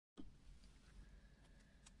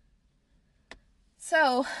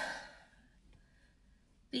So,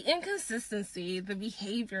 the inconsistency, the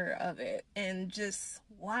behavior of it, and just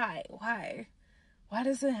why? Why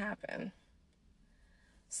does it happen?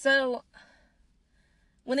 So,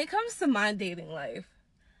 when it comes to my dating life,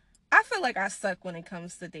 I feel like I suck when it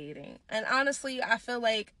comes to dating. And honestly, I feel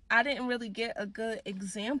like I didn't really get a good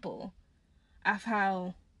example of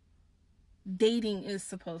how dating is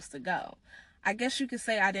supposed to go. I guess you could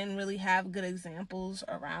say I didn't really have good examples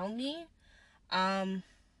around me.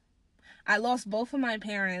 I lost both of my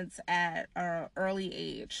parents at an early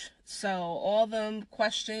age. So all them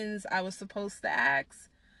questions I was supposed to ask,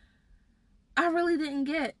 I really didn't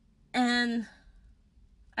get. And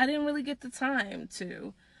I didn't really get the time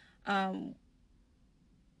to. Um,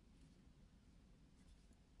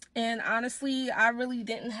 and honestly, I really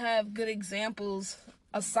didn't have good examples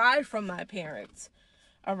aside from my parents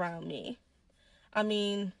around me. I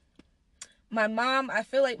mean, I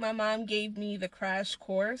feel like my mom gave me the crash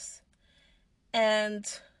course. And,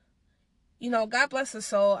 God bless her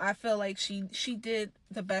soul, I feel like she did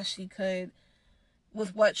the best she could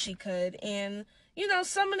with what she could. And,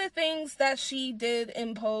 some of the things that she did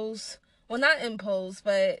impose, well, not impose,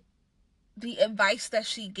 but the advice that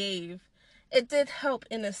she gave, it did help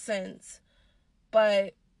in a sense.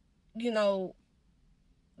 But,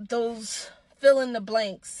 those fill in the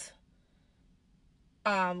blanks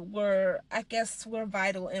were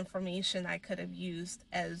vital information I could have used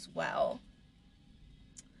as well.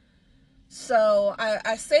 So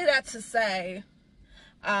I say that to say,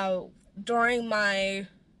 during my,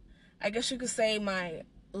 I guess you could say my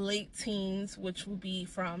late teens, which would be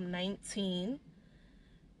from 19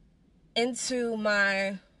 into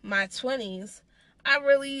my 20s, I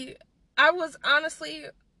was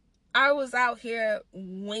out here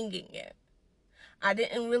winging it. I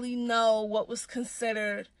didn't really know what was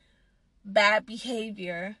considered bad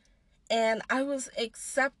behavior, and I was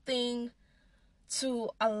accepting to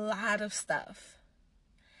a lot of stuff.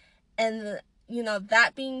 And,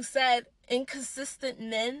 that being said, inconsistent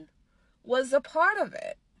men was a part of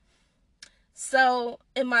it. So,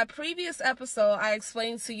 in my previous episode, I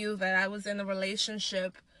explained to you that I was in a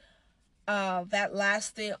relationship that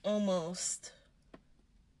lasted almost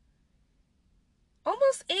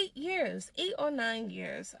 8 or 9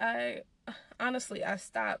 years. I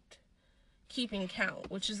stopped keeping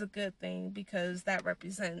count, which is a good thing because that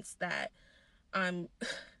represents that I'm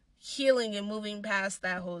healing and moving past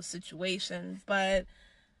that whole situation. But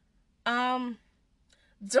during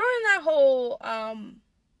that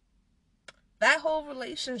whole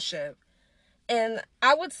relationship, and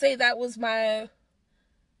I would say that was my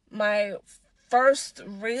first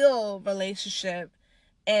real relationship,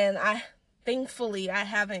 and thankfully I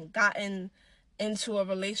haven't gotten into a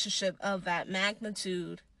relationship of that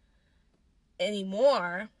magnitude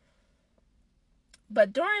anymore.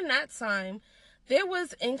 But during that time, there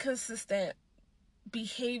was inconsistent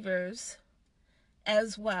behaviors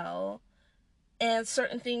as well, and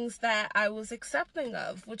certain things that I was accepting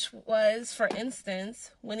of, which was, for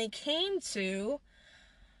instance, when it came to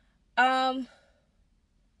following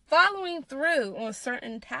through on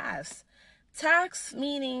certain tasks. Tasks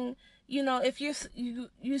meaning, if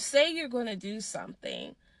you say you're going to do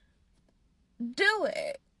something, do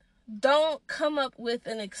it. Don't come up with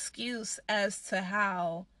an excuse as to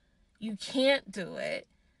how you can't do it.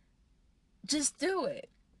 Just do it.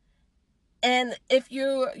 And if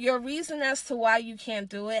your reason as to why you can't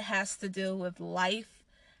do it has to do with life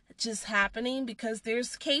just happening, because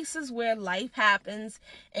there's cases where life happens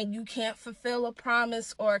and you can't fulfill a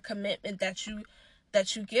promise or a commitment that you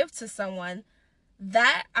give to someone,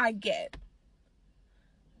 that I get.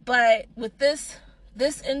 But with this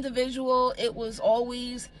individual, it was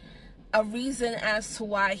always a reason as to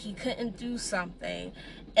why he couldn't do something,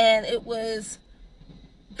 and it was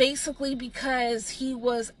basically because he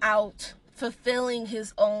was out fulfilling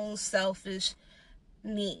his own selfish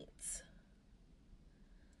needs.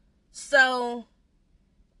 So,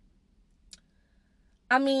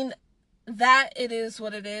 I mean, that it is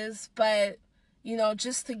what it is, but,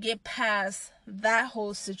 just to get past that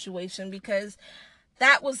whole situation, because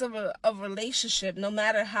that was a relationship, no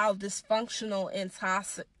matter how dysfunctional and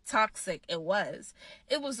toxic it was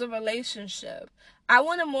a relationship. I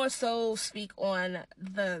want to more so speak on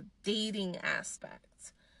the dating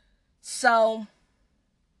aspect. So,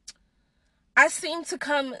 I seem to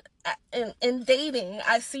come in dating,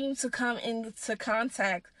 I seem to come into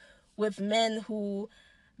contact with men who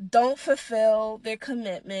don't fulfill their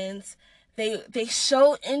commitments. They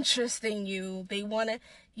show interest in you. They want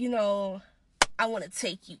to, I want to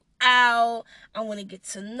take you out. I want to get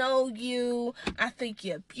to know you. I think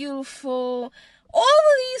you're beautiful. All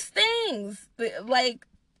of these things, like,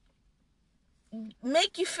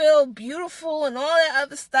 make you feel beautiful and all that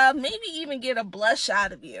other stuff, maybe even get a blush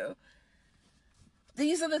out of you.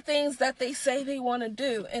 These are the things that they say they want to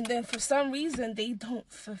do, and then for some reason they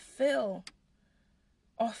don't fulfill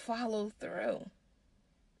or follow through.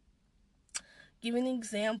 Give an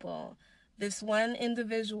example. This one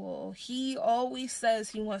individual, he always says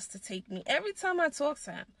he wants to take me. Every time I talk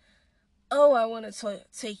to him, oh, I want to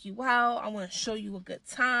take you out. I want to show you a good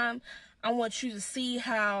time. I want you to see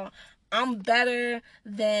how I'm better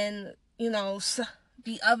than,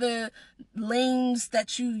 the other lanes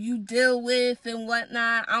that you deal with and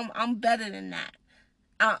whatnot. I'm better than that.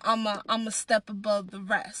 I'm a step above the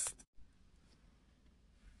rest.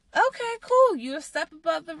 Okay, cool. You're a step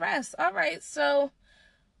above the rest. All right. So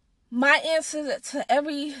my answer to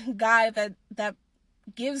every guy that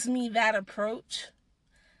gives me that approach,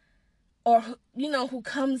 or who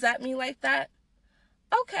comes at me like that,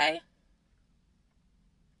 okay,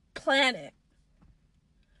 plan it.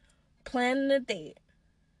 Plan the date.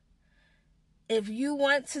 If you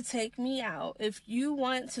want to take me out, if you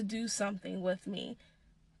want to do something with me,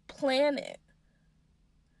 plan it.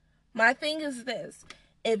 My thing is this: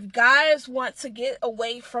 if guys want to get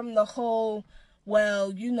away from the whole,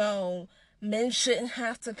 well, men shouldn't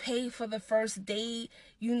have to pay for the first date,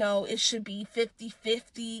 it should be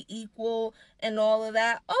 50-50 equal and all of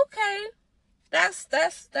that, okay,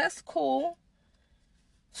 that's cool.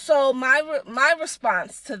 So my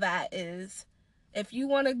response to that is, if you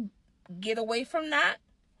want to get away from that,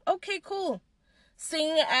 okay, cool.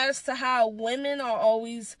 Seeing as to how women are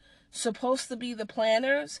always supposed to be the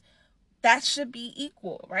planners, that should be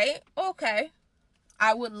equal, right? Okay.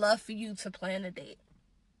 I would love for you to plan a date.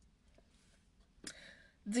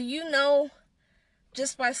 Do you know,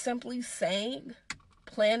 just by simply saying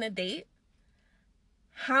plan a date,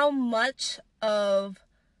 how much of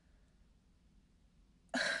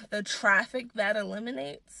the traffic that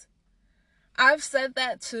eliminates? I've said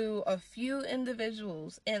that to a few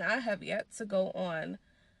individuals, and I have yet to go on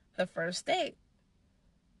the first date.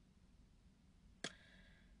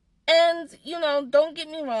 And, don't get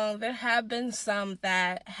me wrong, there have been some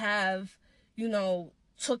that have,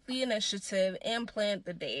 took the initiative and planned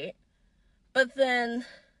the date. But then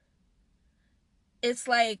it's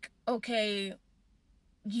like, okay,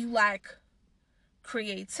 you lack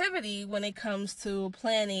creativity when it comes to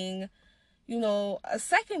planning, a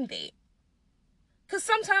second date. Because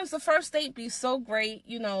sometimes the first date be so great,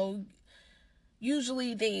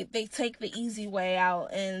 usually they take the easy way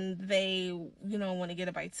out and they, want to get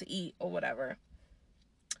a bite to eat or whatever.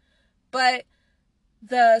 But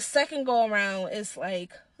the second go around is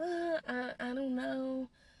like, I don't know.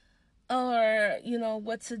 Or,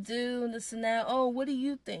 what to do, this and that. Oh, what do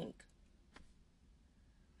you think?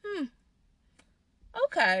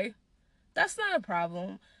 Okay. That's not a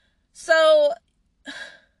problem. So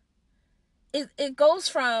it goes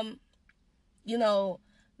from,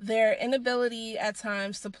 their inability at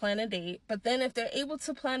times to plan a date, but then if they're able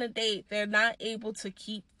to plan a date, they're not able to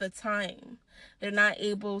keep the time. They're not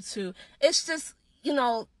able to, it's just,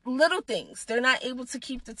 little things. They're not able to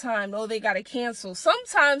keep the time. Oh, they got to cancel.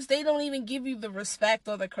 Sometimes they don't even give you the respect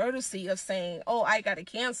or the courtesy of saying, oh, I got to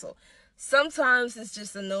cancel. Sometimes it's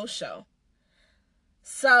just a no-show.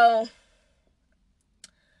 So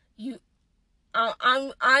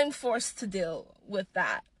I'm forced to deal with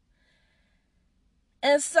that.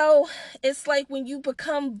 And so it's like when you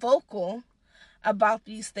become vocal about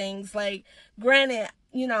these things, like, granted,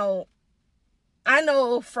 I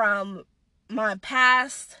know from my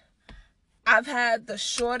past, I've had the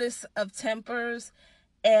shortest of tempers,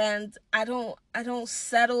 and I don't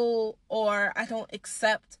settle, or I don't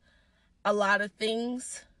accept a lot of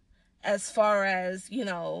things as far as,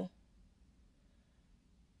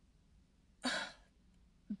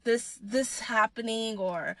 this happening,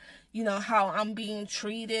 or how I'm being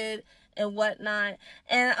treated and whatnot.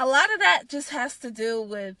 And a lot of that just has to do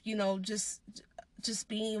with just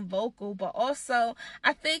being vocal, but also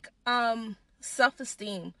I think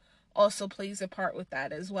self-esteem also plays a part with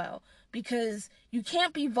that as well, because you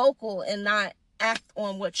can't be vocal and not act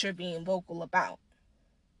on what you're being vocal about.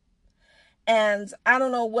 And I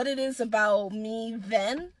don't know what it is about me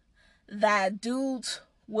then that dudes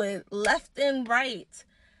with left and right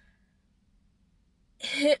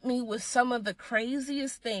hit me with some of the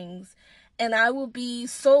craziest things, and I will be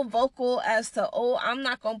so vocal as to, oh, I'm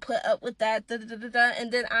not going to put up with that,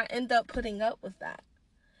 and then I end up putting up with that.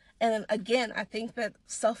 And again, I think that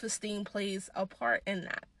self-esteem plays a part in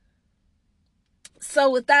that. So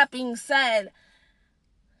with that being said,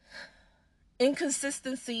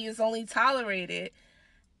 inconsistency is only tolerated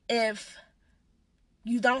if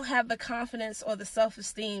you don't have the confidence or the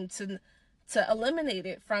self-esteem to eliminate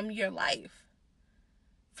it from your life,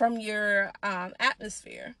 from your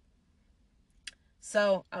atmosphere.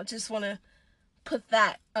 So I just want to put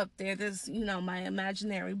that up there. There's, my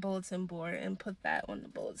imaginary bulletin board, and put that on the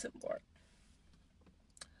bulletin board.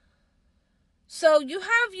 So you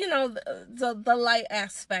have, the light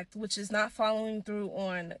aspect, which is not following through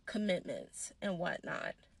on commitments and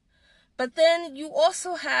whatnot. But then you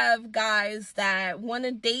also have guys that want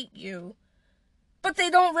to date you, but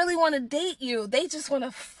they don't really want to date you. They just want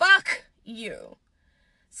to fuck you.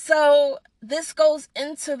 So this goes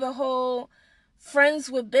into the whole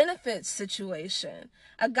friends with benefits situation.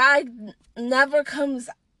 A guy never comes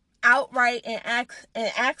outright and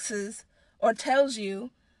asks or tells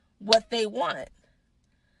you what they want.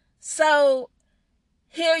 So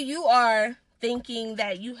here you are thinking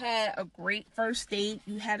that you had a great first date,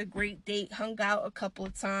 you had a great date, hung out a couple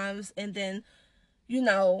of times, and then,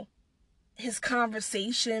 his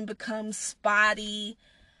conversation becomes spotty.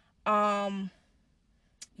 If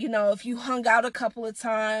you hung out a couple of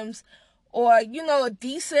times, or, a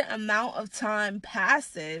decent amount of time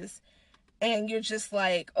passes, and you're just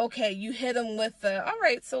like, okay, you hit him with the, all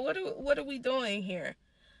right, so what are we doing here?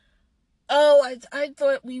 Oh, I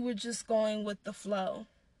thought we were just going with the flow.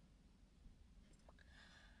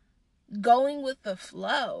 Going with the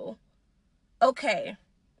flow? Okay,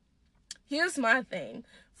 here's my thing.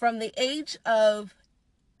 From the age of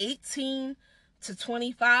 18 to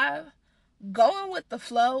 25, going with the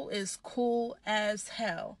flow is cool as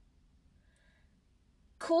hell.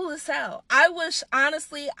 Cool as hell. I wish,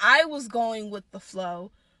 honestly, I was going with the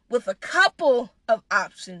flow with a couple of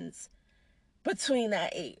options between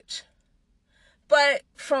that age. But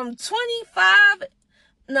from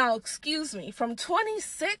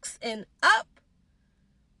 26 and up,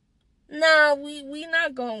 no, we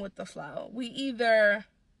not going with the flow. We're either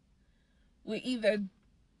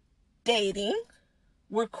dating,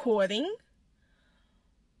 we're courting,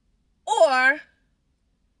 or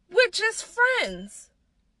we're just friends.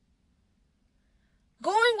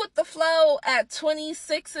 Going with the flow at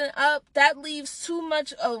 26 and up, that leaves too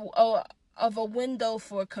much of a window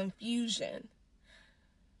for confusion.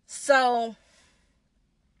 So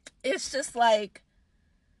it's just like,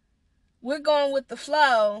 we're going with the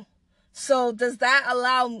flow. So does that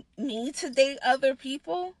allow me to date other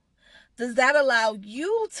people? Does that allow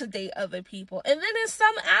you to date other people? And then in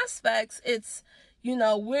some aspects, it's,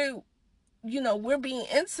 we're being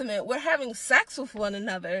intimate. We're having sex with one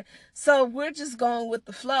another. So we're just going with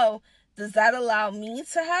the flow. Does that allow me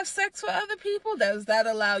to have sex with other people? Does that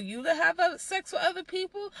allow you to have sex with other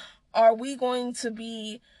people? Are we going to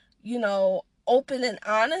be, open and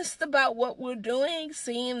honest about what we're doing,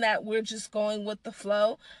 seeing that we're just going with the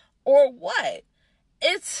flow? Or what?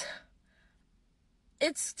 It's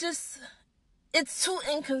too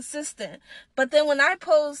inconsistent. But then when I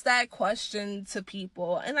pose that question to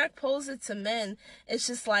people, and I pose it to men, it's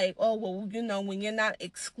just like, oh, well, when you're not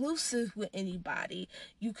exclusive with anybody,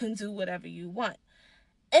 you can do whatever you want.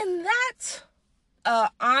 And that's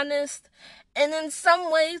honest, and in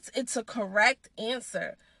some ways it's a correct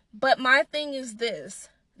answer. But my thing is this: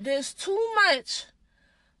 there's too much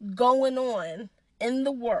going on in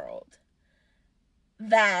the world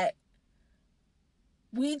that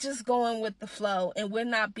we just going with the flow, and we're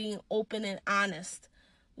not being open and honest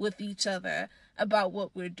with each other about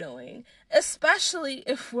what we're doing, especially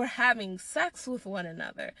if we're having sex with one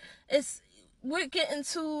another. We're getting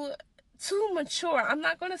too mature. I'm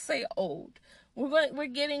not going to say old. We're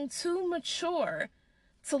getting too mature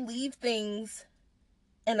to leave things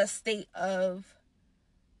in a state of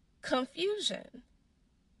confusion.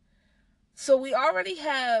 So we already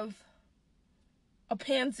have a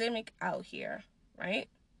pandemic out here, right?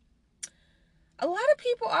 A lot of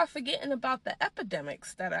people are forgetting about the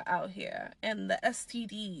epidemics that are out here and the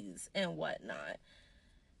STDs and whatnot.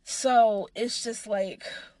 So it's just like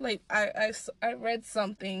I read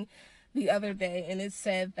something the other day, and it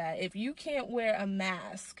said that if you can't wear a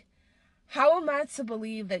mask, how am I to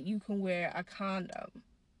believe that you can wear a condom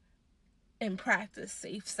and practice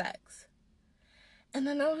safe sex? And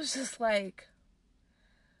then I was just like,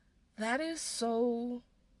 that is so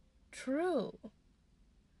true.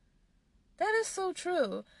 That is so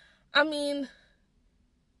true. I mean,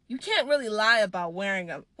 you can't really lie about wearing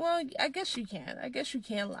a, well, I guess you can. I guess you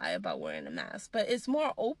can lie about wearing a mask, but it's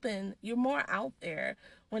more open. You're more out there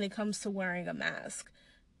when it comes to wearing a mask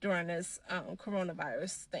during this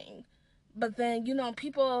coronavirus thing. But then,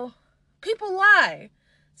 people lie.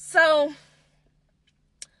 So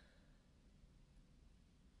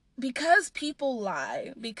because people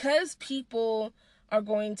lie, because people are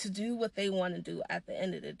going to do what they want to do at the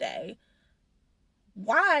end of the day,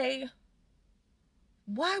 why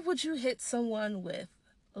would you hit someone with,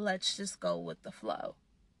 let's just go with the flow?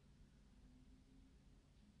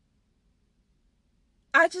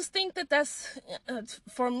 I just think that that's,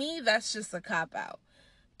 for me, that's just a cop-out.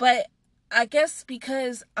 But I guess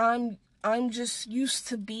because I'm just used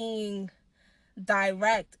to being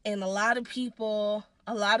direct, and a lot of people,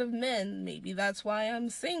 a lot of men, maybe that's why I'm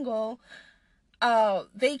single,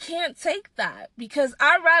 they can't take that, because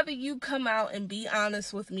I'd rather you come out and be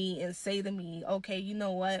honest with me and say to me, okay, you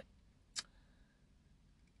know what,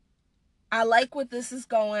 I like what this is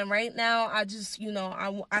going right now. I just,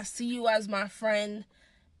 I see you as my friend,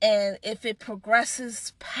 and if it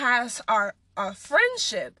progresses past our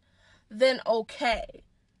friendship, then okay,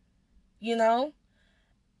 you know?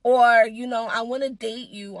 Or, I want to date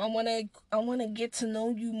you. I want to get to know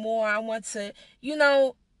you more. I want to,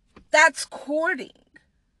 that's courting.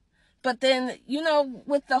 But then,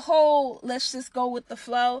 with the whole, let's just go with the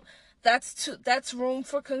flow, that's room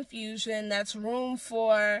for confusion. That's room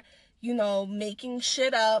for, making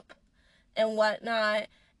shit up and whatnot.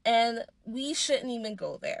 And we shouldn't even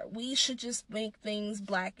go there. We should just make things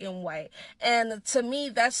black and white. And to me,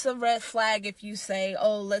 that's a red flag if you say,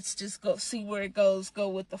 oh, let's just go see where it goes, go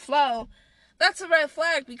with the flow. That's a red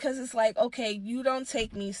flag, because it's like, okay, you don't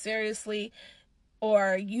take me seriously,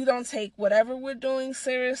 or you don't take whatever we're doing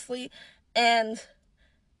seriously. And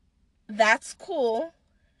that's cool.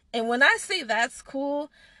 And when I say that's cool,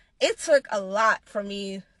 it took a lot for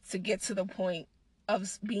me to get to the point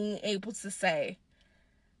of being able to say,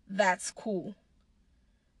 that's cool.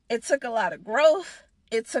 It took a lot of growth.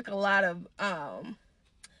 It took a lot of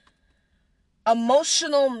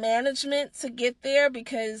emotional management to get there,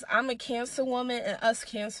 because I'm a Cancer woman, and us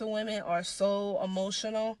Cancer women are so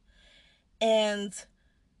emotional. And,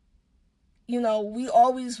 we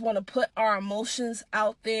always want to put our emotions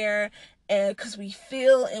out there, and because we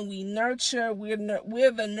feel and we nurture, we're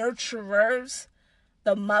the nurturers,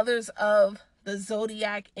 the mothers of the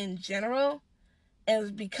zodiac in general.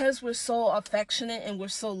 And because we're so affectionate and we're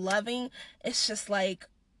so loving, it's just like,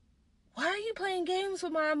 why are you playing games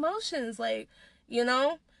with my emotions? Like,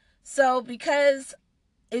 So because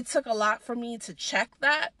it took a lot for me to check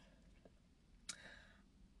that,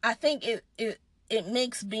 I think it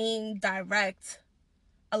makes being direct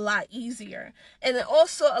a lot easier. And it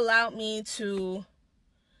also allowed me to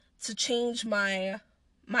change my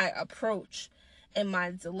approach and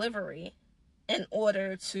my delivery in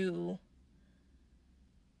order to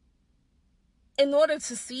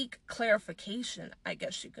seek clarification, I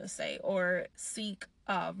guess you can say, or seek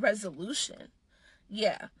resolution.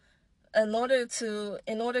 Yeah. In order to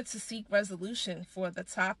seek resolution for the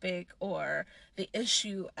topic or the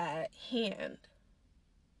issue at hand.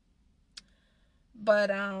 But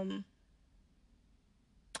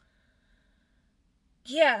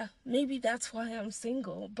yeah, maybe that's why I'm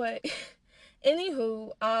single. But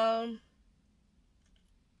anywho,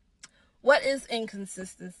 what is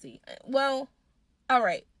inconsistency? Well, all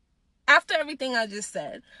right. After everything I just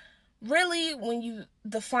said, really, when you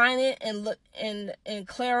define it and look and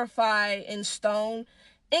clarify in stone,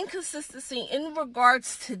 inconsistency in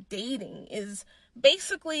regards to dating is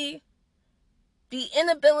basically the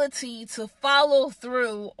inability to follow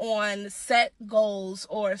through on set goals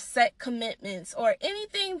or set commitments or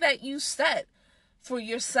anything that you set for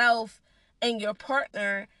yourself and your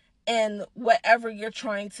partner and whatever you're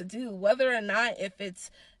trying to do, whether or not if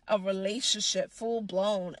it's a relationship,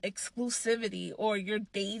 full-blown exclusivity, or you're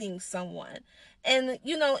dating someone. And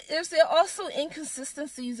there's also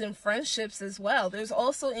inconsistencies in friendships as well. There's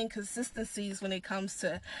also inconsistencies when it comes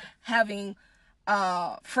to having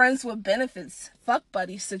friends with benefits, fuck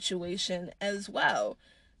buddy situation as well.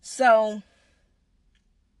 So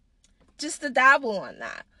just to dabble on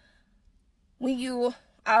that,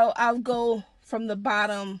 I'll go from the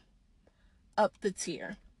bottom up the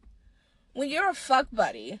tier. When you're a fuck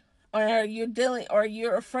buddy, or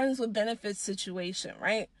you're a friends with benefits situation,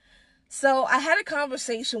 right? So I had a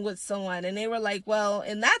conversation with someone, and they were like, well,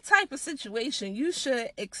 in that type of situation, you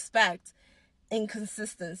should expect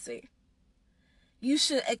inconsistency. You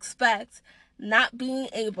should expect not being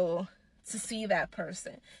able to see that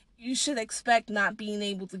person. You should expect not being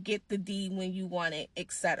able to get the D when you want it,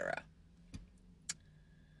 etc.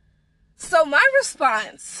 So my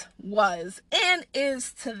response was, and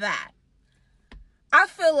is to that, I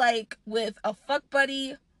feel like with a fuck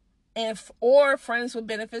buddy or friends with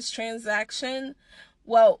benefits situation,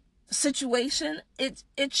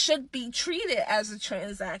 it should be treated as a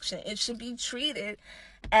transaction. It should be treated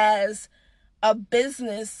as a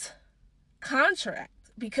business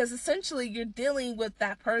contract, because essentially you're dealing with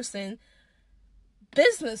that person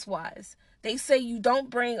business-wise. They say you don't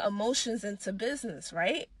bring emotions into business,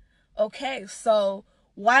 right? Okay, so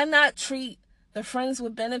why not treat the friends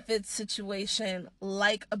with benefits situation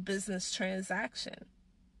like a business transaction?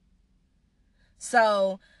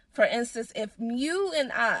 So, for instance, if you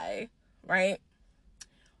and I, right,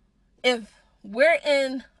 if we're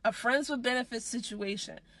in a friends with benefits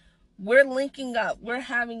situation, we're linking up, we're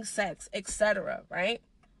having sex, etc., right?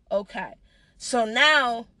 Okay. So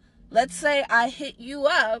now, let's say I hit you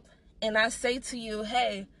up and I say to you,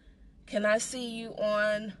 hey, can I see you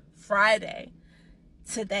on Friday?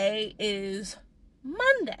 Today is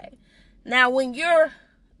Monday. Now, when you're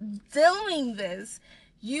doing this,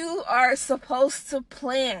 you are supposed to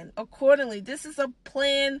plan accordingly. This is a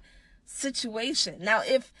planned situation. Now,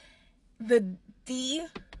 if the D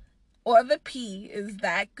or the P is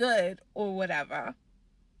that good or whatever,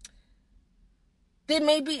 there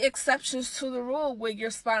may be exceptions to the rule where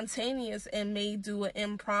you're spontaneous and may do an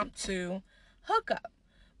impromptu hookup.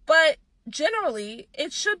 But generally,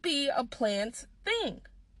 it should be a planned thing.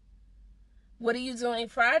 What are you doing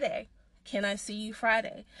Friday? Can I see you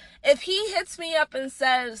Friday? If he hits me up and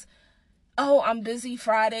says, oh, I'm busy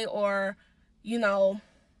Friday, or,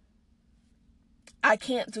 I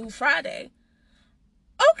can't do Friday.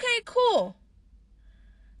 Okay, cool.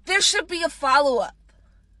 There should be a follow-up.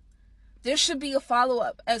 There should be a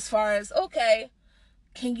follow-up as far as, okay,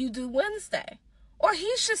 can you do Wednesday? Or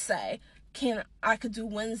he should say, I could do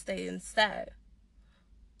Wednesday instead.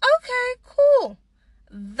 Okay, cool.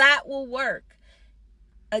 That will work.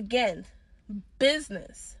 Again,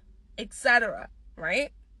 business, etc.,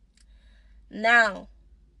 right? Now,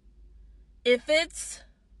 if it's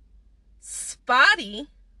spotty,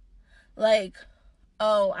 like,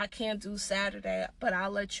 oh, I can't do Saturday, but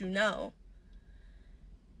I'll let you know,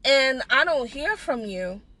 and I don't hear from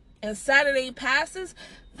you, and Saturday passes,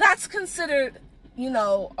 that's considered,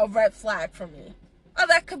 a red flag for me. Or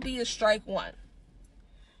that could be a strike one.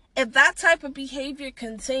 If that type of behavior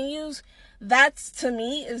continues, that's, to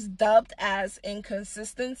me, is dubbed as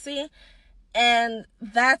inconsistency, and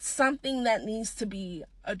that's something that needs to be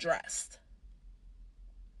addressed.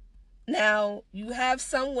 Now, you have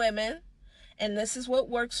some women, and this is what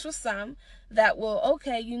works for some, that will,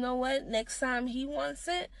 okay, you know what, next time he wants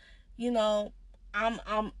it, I'm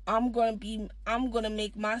gonna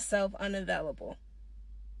make myself unavailable.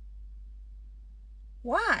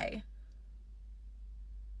 Why?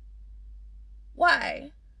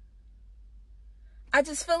 I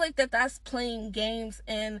just feel like that's playing games,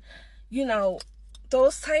 and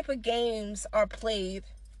those type of games are played,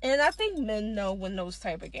 and I think men know when those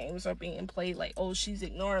type of games are being played, like, oh, she's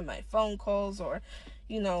ignoring my phone calls, or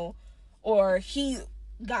or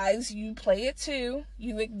guys, you play it too,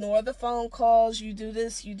 you ignore the phone calls, you do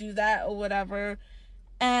this, you do that, or whatever,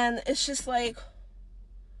 and it's just like,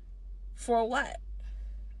 for what?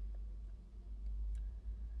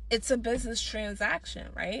 It's a business transaction,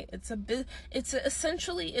 right?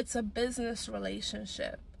 Essentially a business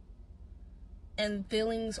relationship, and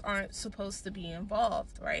feelings aren't supposed to be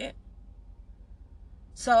involved, right?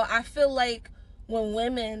 So I feel like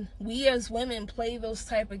when we as women play those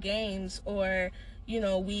type of games, or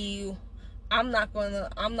I'm not gonna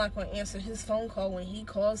answer his phone call when he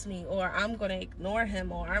calls me, or I'm gonna ignore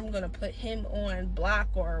him, or I'm gonna put him on block,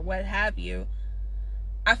 or what have you.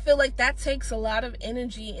 I feel like that takes a lot of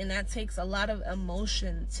energy, and that takes a lot of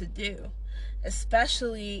emotion to do,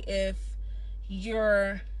 especially if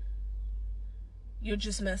you're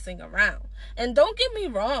just messing around. And don't get me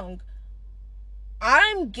wrong,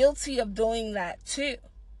 I'm guilty of doing that too.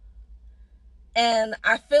 And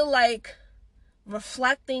I feel like,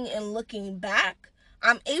 reflecting and looking back,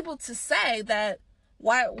 I'm able to say that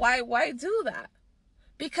why do that?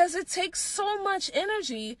 Because it takes so much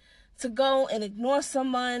energy to go and ignore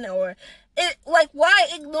someone, or why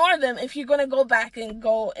ignore them if you're going to go back and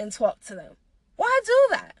go and talk to them? Why do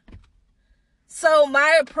that? So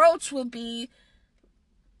my approach would be,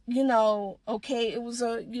 okay, it was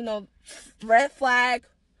a, red flag,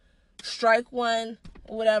 strike one,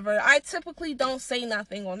 whatever. I typically don't say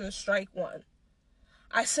nothing on the strike one.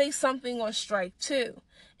 I say something on strike two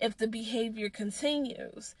if the behavior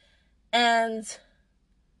continues. And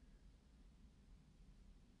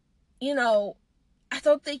I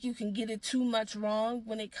don't think you can get it too much wrong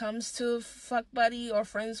when it comes to fuck buddy or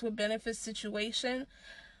friends with benefits situation.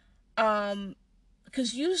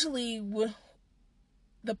 Because usually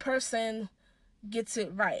the person gets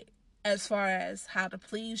it right as far as how to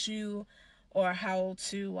please you, or how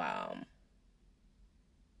to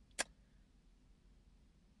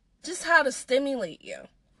just how to stimulate you.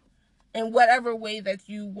 in whatever way that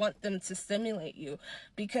you want them to stimulate you.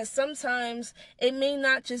 Because sometimes it may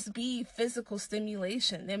not just be physical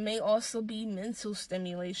stimulation. There may also be mental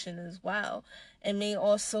stimulation as well. It may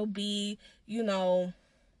also be, you're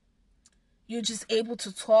just able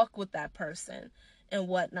to talk with that person and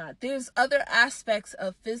whatnot. There's other aspects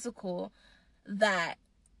of physical that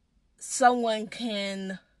someone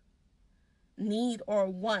can need or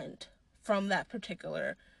want from that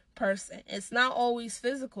particular person. It's not always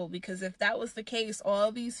physical, because if that was the case,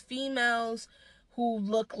 all these females who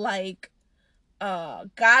look like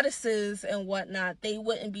goddesses and whatnot, they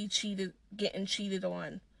wouldn't be getting cheated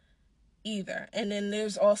on either. And then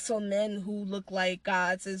there's also men who look like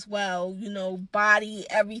gods as well, body,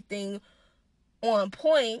 everything on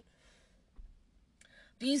point.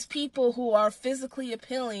 These people who are physically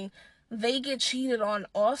appealing, they get cheated on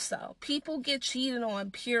also. People get cheated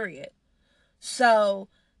on, period. So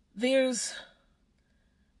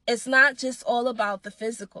it's not just all about the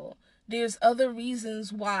physical. There's other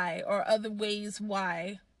reasons why, or other ways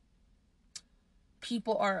why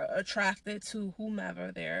people are attracted to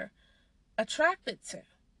whomever they're attracted to.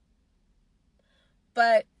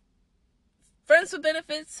 But friends with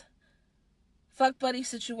benefits, fuck buddy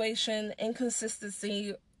situation,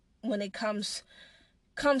 inconsistency when it comes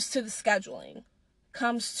to the scheduling,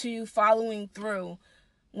 comes to following through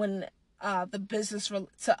when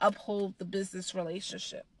to uphold the business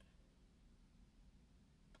relationship.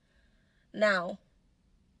 Now,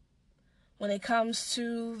 when it comes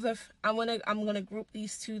to I'm gonna group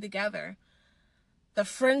these two together. The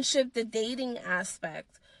friendship, the dating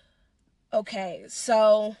aspect. Okay,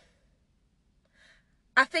 so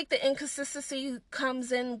I think the inconsistency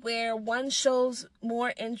comes in where one shows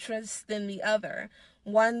more interest than the other.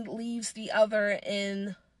 One leaves the other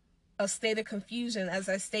in a state of confusion, as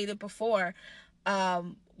I stated before.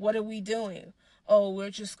 What are we doing? Oh, we're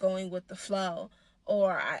just going with the flow.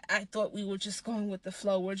 Or I thought we were just going with the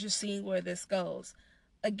flow. We're just seeing where this goes.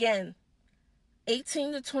 Again,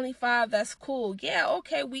 18 to 25, that's cool. Yeah,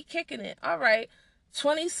 okay, we kicking it. All right.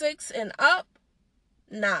 26 and up,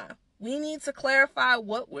 nah. We need to clarify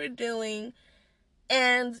what we're doing.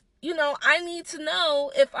 And, I need to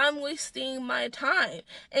know if I'm wasting my time.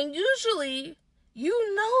 And usually,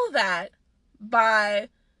 you know that by,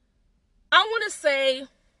 I want to say,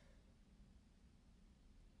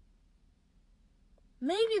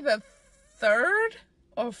 maybe the third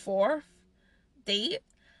or fourth date.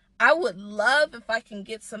 I would love if I can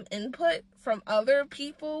get some input from other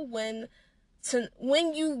people when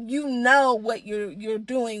you know what you're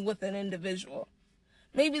doing with an individual.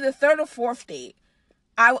 Maybe the third or fourth date.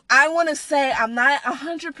 I want to say I'm not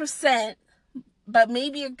 100%, but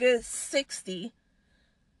maybe a good 60.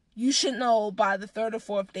 You should know by the third or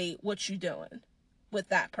fourth date what you're doing with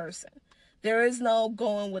that person. There is no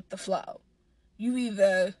going with the flow. You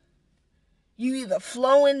either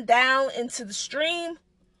flowing down into the stream,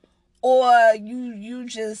 or you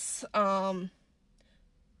just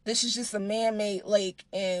this is just a man-made lake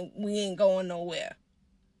and we ain't going nowhere.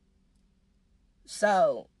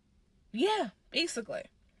 So, yeah, basically.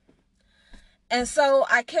 And so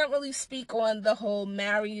I can't really speak on the whole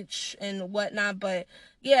marriage and whatnot, but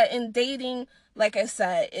yeah, in dating, like I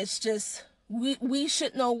said, it's just we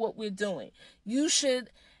should know what we're doing.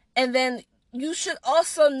 And then you should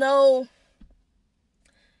also know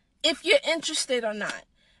if you're interested or not.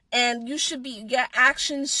 And your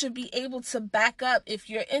actions should be able to back up if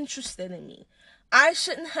you're interested in me. I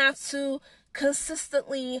shouldn't have to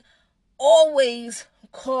consistently always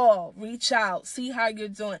call, reach out, see how you're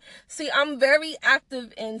doing. See, I'm very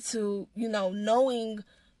active into, knowing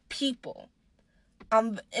people.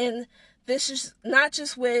 And this is not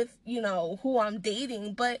just with, who I'm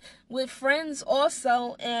dating, but with friends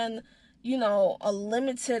also, and, a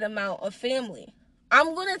limited amount of family.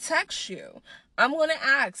 I'm going to text you. I'm going to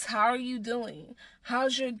ask, how are you doing?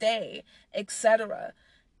 How's your day? Etc.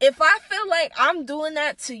 If I feel like I'm doing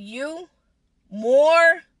that to you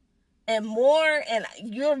more and more, and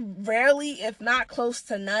you're rarely, if not close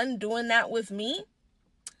to none, doing that with me,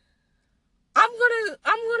 I'm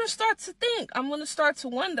gonna start to think. I'm gonna start to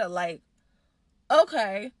wonder, like,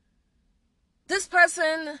 okay, this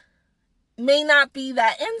person may not be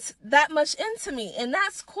that much into me, and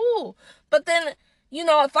that's cool. But then,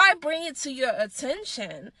 if I bring it to your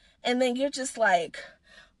attention, and then you're just like,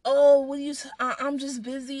 oh, I'm just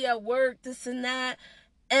busy at work, this and that,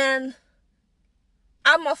 and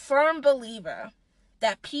I'm a firm believer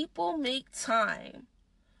that people make time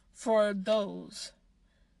for those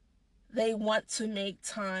they want to make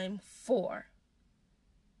time for.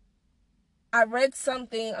 I read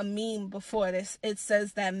a meme before this. It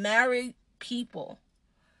says that married people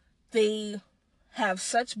they have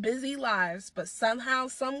such busy lives, but somehow,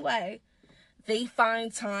 some way, they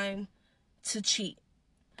find time to cheat.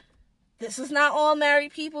 This is not all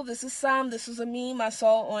married people. This is some. This was a meme I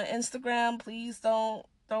saw on Instagram. Please don't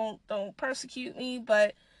persecute me,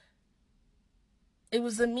 but it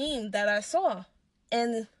was a meme that I saw.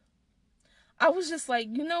 And I was just like,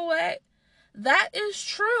 you know what? That is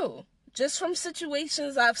true. Just from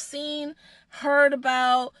situations I've seen, heard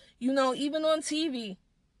about, even on TV.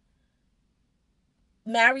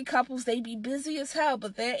 Married couples, they be busy as hell,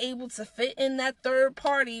 but they're able to fit in that third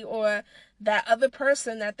party or that other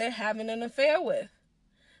person that they're having an affair with.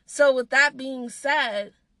 So with that being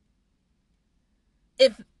said,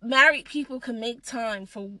 if married people can make time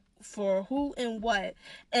for who and what,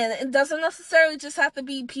 and it doesn't necessarily just have to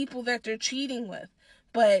be people that they're cheating with,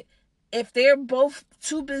 but if they're both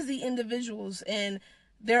two busy individuals and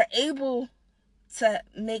they're able to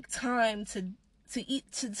make time to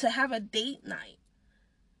eat, to have a date night,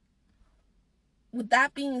 with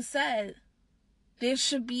that being said, you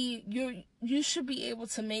should be able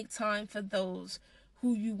to make time for those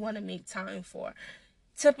who you want to make time for.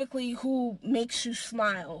 Typically, who makes you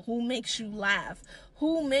smile, who makes you laugh,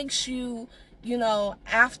 who makes you,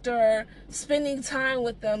 after spending time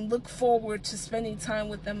with them, look forward to spending time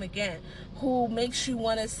with them again, who makes you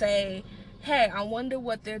want to say, hey, I wonder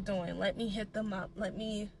what they're doing. Let me hit them up. Let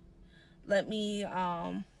me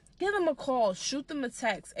give them a call, shoot them a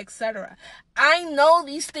text, etc. I know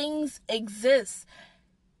these things exist.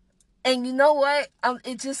 And you know what?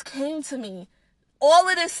 It just came to me. All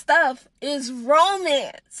of this stuff is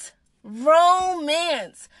romance.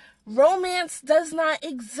 Romance. Romance does not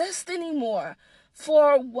exist anymore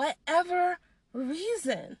for whatever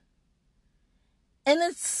reason. And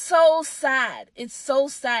it's so sad. It's so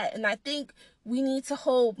sad. And I think we need to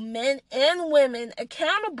hold men and women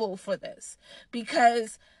accountable for this.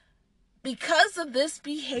 Because of this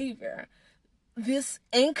behavior, this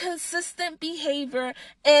inconsistent behavior,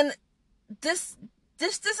 and this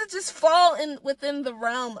doesn't just fall within the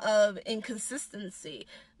realm of inconsistency.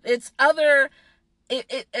 It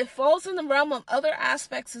falls in the realm of other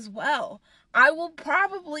aspects as well. I will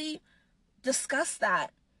probably discuss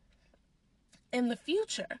that in the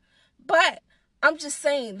future. But I'm just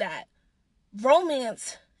saying that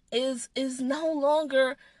romance is no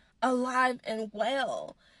longer alive and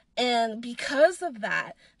well. And because of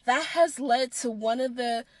that, that has led to one of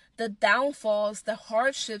the downfalls, the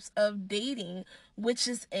hardships of dating, which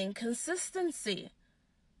is inconsistency.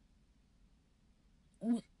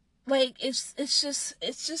 Like, it's just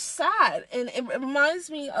sad. And it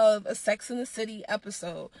reminds me of a Sex and the City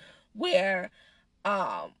episode where,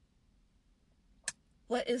 what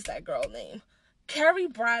is that girl name? Carrie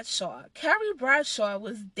Bradshaw. Carrie Bradshaw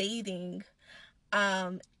was dating,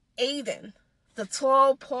 Aiden, the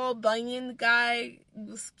tall Paul Bunyan guy. He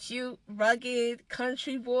was cute, rugged,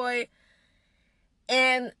 country boy.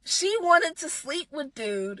 And she wanted to sleep with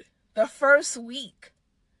dude the first week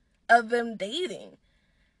of them dating.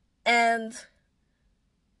 And,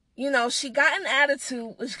 she got an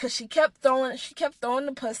attitude because she kept throwing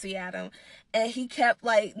the pussy at him. And he kept,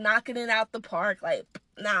 knocking it out the park.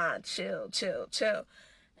 Nah, chill.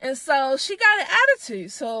 And so she got an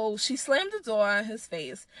attitude. So she slammed the door in his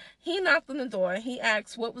face. He knocked on the door and he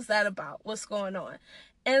asked, what was that about? What's going on?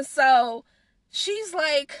 And so she's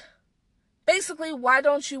like, basically, why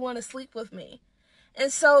don't you want to sleep with me?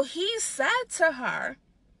 And so he said to her,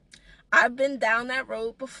 I've been down that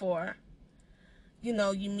road before. You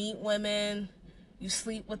meet women, you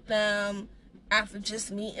sleep with them after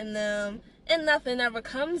just meeting them, and nothing ever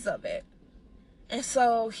comes of it. And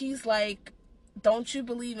so he's like, don't you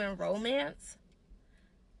believe in romance?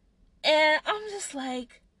 And I'm just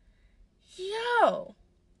like, yo,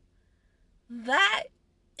 that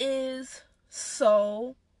is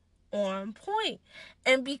so on point.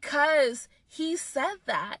 And because he said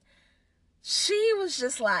that, she was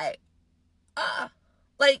just like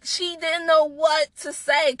she didn't know what to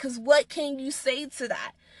say, because what can you say to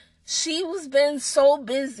that? She was been so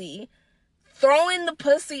busy throwing the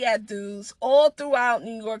pussy at dudes all throughout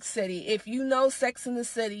New York City. If you know Sex and the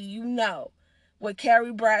City, you know what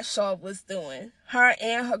Carrie Bradshaw was doing, her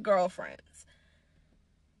and her girlfriends,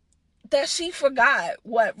 that she forgot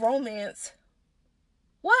what romance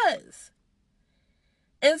was.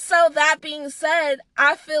 And so that being said,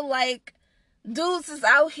 I feel like dudes is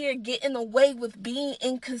out here getting away with being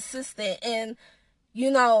inconsistent and,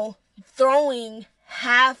 throwing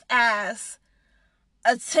half-ass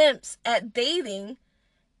attempts at dating,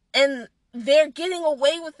 and they're getting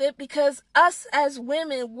away with it because us as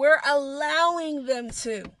women, we're allowing them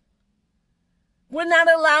to. We're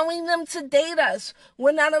not allowing them to date us.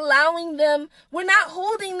 We're not holding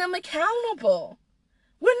them accountable.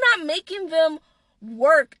 We're not making them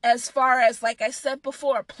work as far as, like I said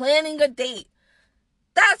before, planning a date.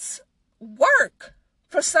 That's work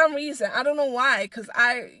for some reason. I don't know why, because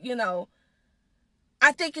I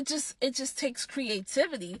think it just takes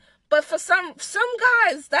creativity. But for some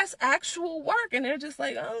guys, that's actual work, and they're just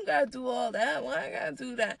like, I don't gotta do all that. Why I gotta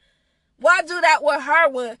do that? Why do that with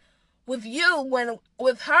her with you when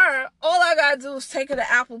with her all I gotta do is take her to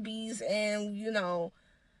Applebee's and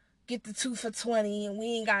get the 2 for $20 and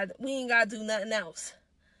we ain't gotta do nothing else.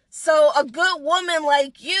 So a good woman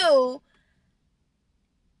like you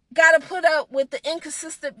gotta put up with the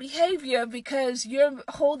inconsistent behavior because you're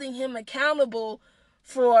holding him accountable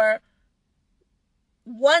for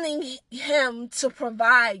wanting him to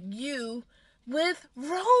provide you with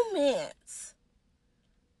romance.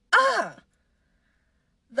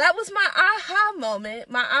 That was my aha moment.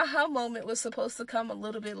 My aha moment was supposed to come a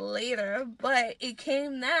little bit later, but it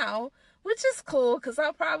came now, which is cool because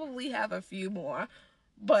I'll probably have a few more.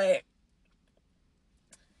 But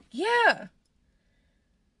yeah,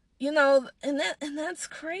 and that's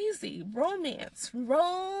crazy. Romance.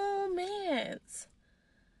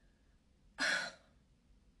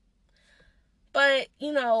 But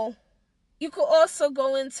you could also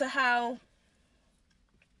go into how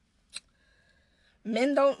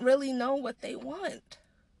men don't really know what they want.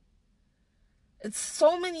 It's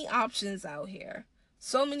so many options out here.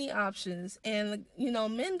 So many options. And,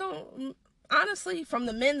 men don't, honestly, from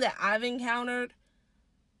the men that I've encountered,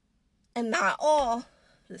 and not all,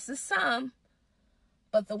 this is some,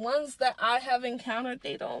 but the ones that I have encountered,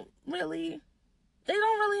 they don't really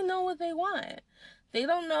know what they want. They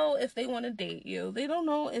don't know if they want to date you. They don't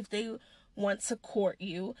know if they want to court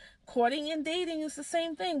you. Courting and dating is the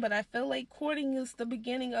same thing, but I feel like courting is the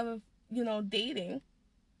beginning of, dating.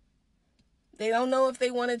 They don't know if they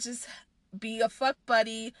want to just be a fuck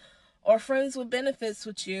buddy or friends with benefits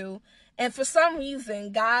with you. And for some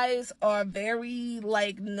reason, guys are very,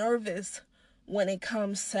 nervous when it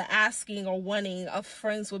comes to asking or wanting a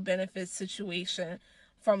friends with benefits situation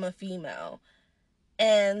from a female.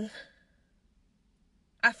 And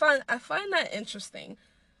I find that interesting.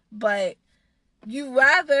 But you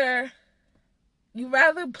rather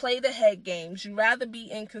play the head games. You rather be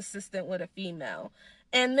inconsistent with a female.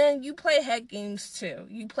 And then you play head games too.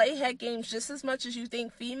 You play head games just as much as you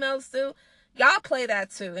think females do. Y'all play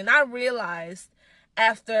that too. And I realized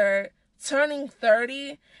after turning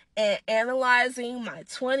 30 and analyzing my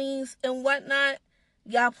 20s and whatnot,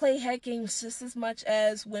 y'all play head games just as much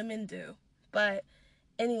as women do. But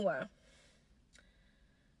anyway,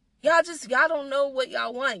 y'all don't know what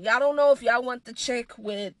y'all want. Y'all don't know if y'all want the chick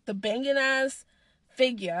with the banging ass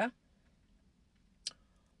figure,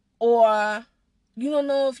 or you don't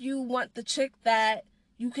know if you want the chick that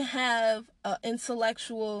you can have an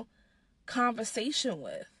intellectual conversation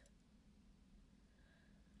with.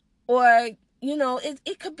 Or,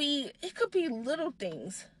 it could be little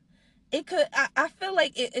things. I feel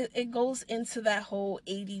like it goes into that whole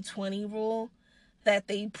 80-20 rule that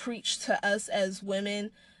they preach to us as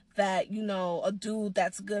women, that, a dude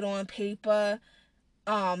that's good on paper,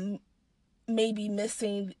 maybe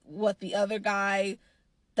missing what the other guy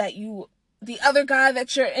that you're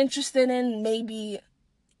interested in may be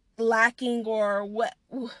lacking, or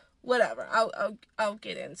whatever. I'll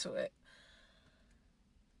get into it.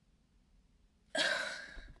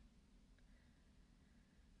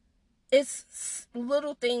 It's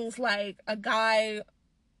little things like a guy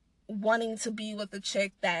wanting to be with a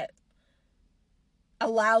chick that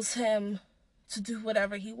allows him to do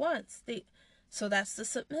whatever he wants. So that's the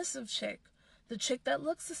submissive chick. The chick that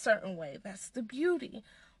looks a certain way, that's the beauty.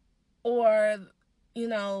 Or,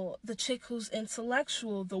 the chick who's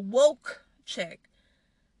intellectual, the woke chick.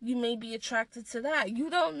 You may be attracted to that. You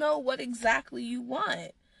don't know what exactly you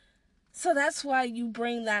want. So that's why you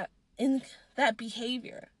bring that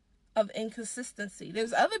behavior of inconsistency.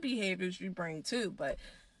 There's other behaviors you bring too, but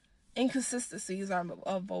inconsistencies are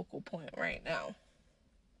a vocal point right now.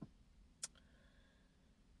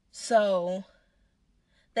 So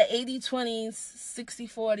the 80-20,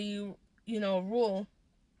 60-40, rule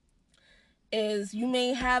is you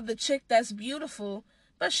may have the chick that's beautiful,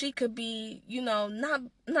 but she could be,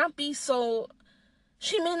 not be so,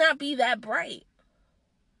 she may not be that bright.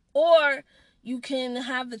 Or you can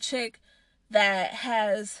have the chick that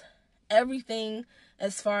has everything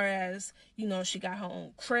as far as, she got her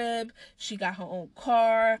own crib, she got her own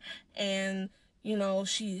car, and,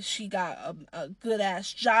 she got a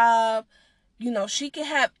good-ass job. She can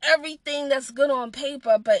have everything that's good on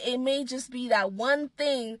paper, but it may just be that one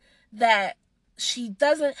thing that she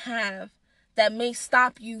doesn't have that may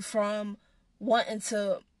stop you from wanting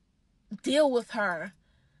to deal with her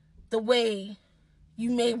the way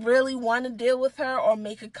you may really want to deal with her or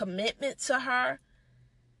make a commitment to her.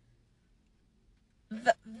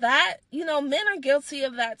 That, men are guilty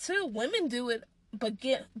of that too. Women do it,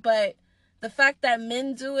 but the fact that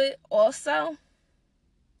men do it also,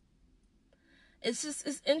 it's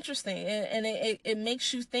interesting, and it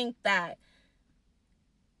makes you think that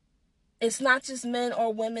it's not just men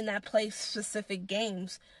or women that play specific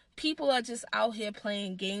games. People are just out here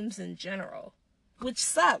playing games in general, which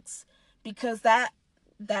sucks, because that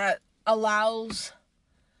allows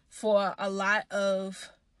for a lot of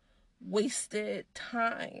wasted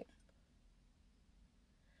time.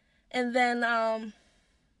 And then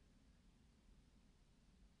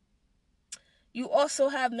you also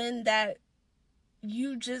have men that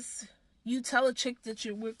you tell a chick that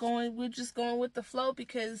we're just going with the flow,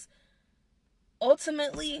 because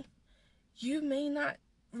ultimately you may not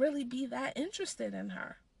really be that interested in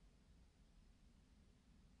her.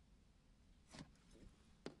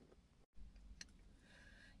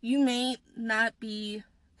 You may not be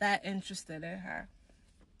that interested in her.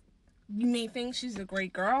 You may think she's a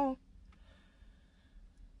great girl,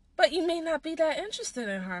 but you may not be that interested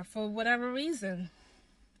in her for whatever reason.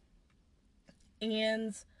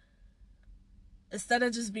 And instead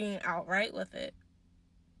of just being outright with it,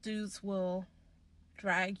 dudes will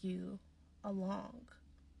drag you along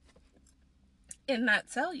and not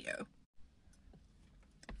tell you.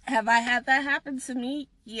 Have I had that happen to me?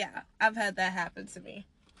 Yeah, I've had that happen to me.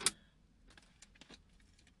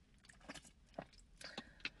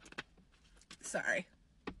 Sorry.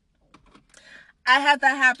 I had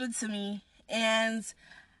that happen to me, and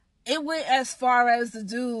it went as far as the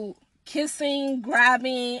dude kissing,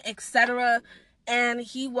 grabbing, etc., and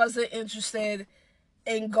he wasn't interested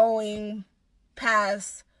in going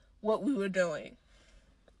past what we were doing.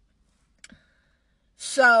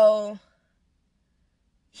 So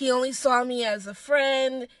he only saw me as a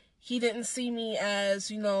friend. He didn't see me as,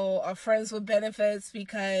 a friends with benefits,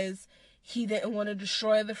 because he didn't want to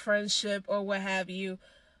destroy the friendship or what have you.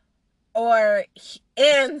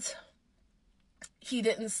 And he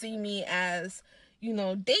didn't see me as,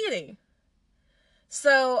 dating.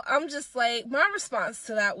 So I'm just like, my response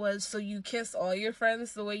to that was, so you kiss all your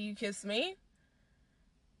friends the way you kiss me?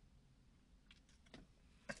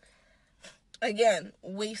 Again,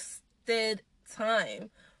 wasted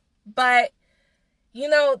time. But,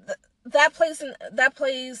 that plays,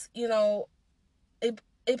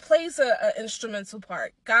 it plays a instrumental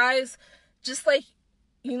part. Guys, just like,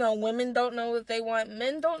 women don't know what they want,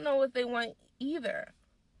 men don't know what they want either.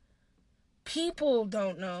 People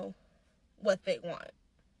don't know what they want.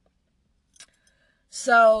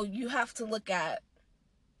 So you have to look at,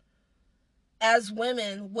 as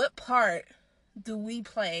women, what part do we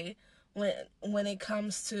play when it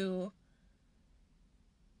comes to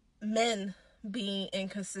men being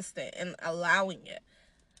inconsistent and allowing it.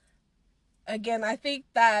 Again, I think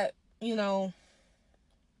that, I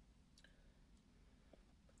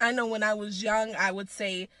know when I was young, I would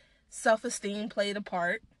say self-esteem played a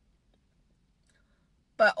part.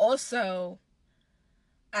 But also,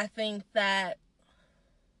 I think that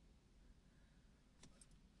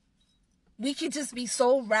we could just be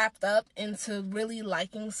so wrapped up into really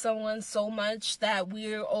liking someone so much that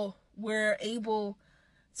we're able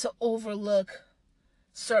to overlook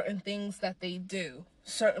certain things that they do,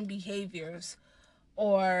 certain behaviors,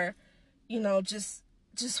 or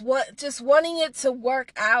just wanting it to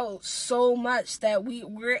work out so much that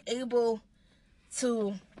we're able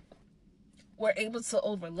to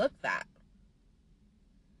overlook that.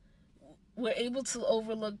 We're able to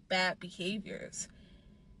overlook bad behaviors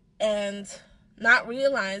and not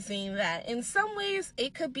realizing that in some ways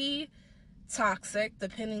it could be toxic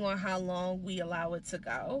depending on how long we allow it to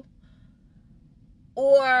go.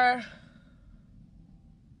 Or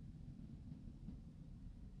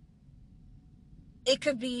it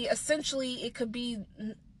could be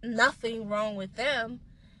nothing wrong with them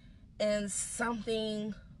and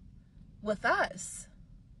something with us.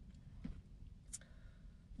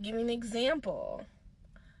 Give me an example.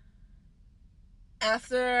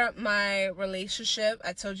 After my relationship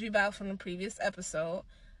I told you about from the previous episode,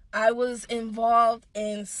 I was involved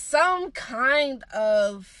in some kind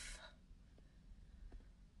of,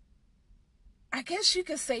 I guess you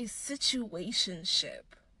could say, situationship.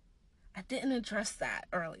 I didn't address that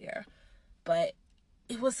earlier, but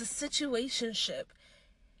it was a situationship.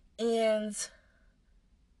 And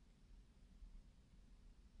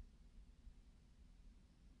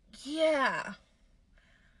yeah,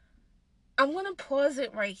 I'm going to pause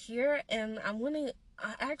it right here, and I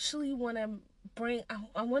actually want to bring,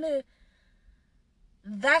 I want to,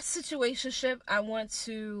 that situationship I want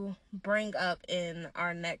to bring up in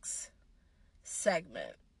our next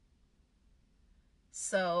segment.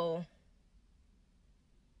 So,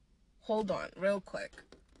 hold on real quick.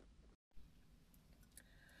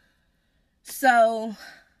 So,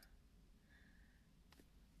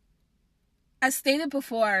 as stated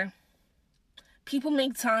before, people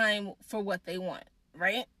make time for what they want,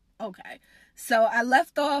 right? Okay. So I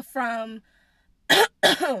left off from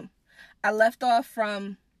the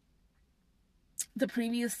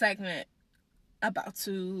previous segment about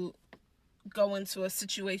to go into a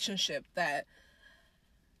situationship that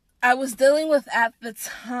I was dealing with at the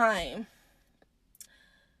time.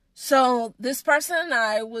 So this person and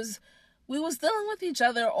I was dealing with each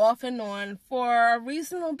other off and on for a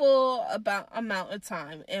reasonable amount of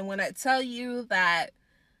time. And when I tell you that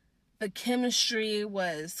the chemistry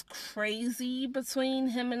was crazy between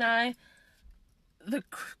him and I, the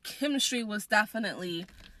chemistry was definitely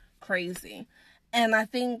crazy. And I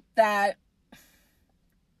think that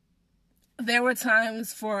there were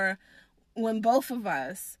times for when both of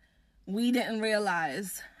us, we didn't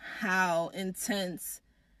realize how intense,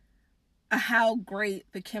 how great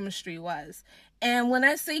the chemistry was. And when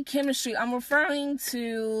I say chemistry, I'm referring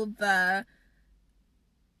to the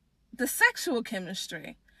sexual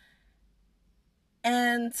chemistry.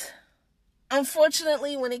 And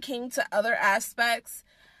unfortunately, when it came to other aspects,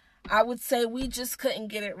 I would say we just couldn't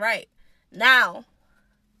get it right. Now,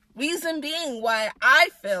 reason being why I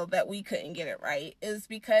feel that we couldn't get it right is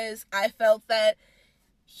because I felt that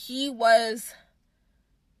he was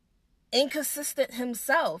inconsistent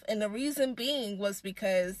himself. And the reason being was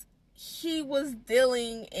because he was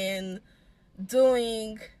dealing and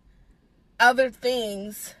doing other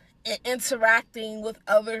things and interacting with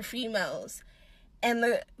other females. And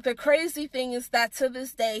the crazy thing is that to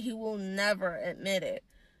this day, he will never admit it.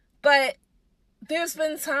 But there's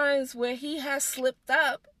been times where he has slipped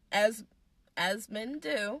up, as men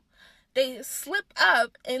do. They slip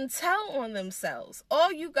up and tell on themselves.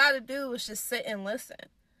 All you got to do is just sit and listen.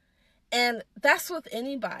 And that's with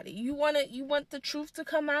anybody. You want the truth to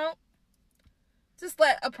come out? Just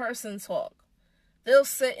let a person talk. They'll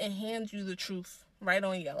sit and hand you the truth right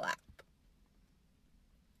on your lap.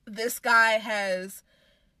 This guy has,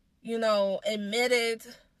 admitted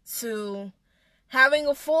to having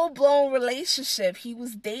a full-blown relationship. He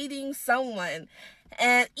was dating someone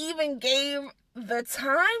and even gave the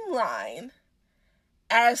timeline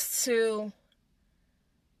as to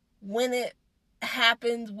when it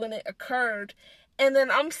happened, when it occurred. And then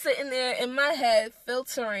I'm sitting there in my head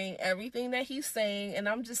filtering everything that he's saying, and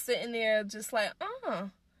I'm just sitting there just like,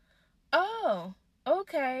 oh,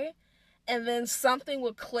 okay. And then something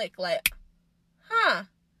would click like,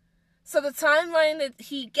 so the timeline that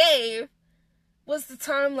he gave was the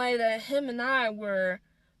timeline that him and I were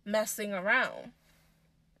messing around.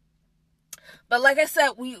 But like I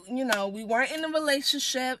said, we weren't in a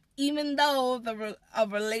relationship, even though a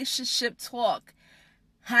relationship talk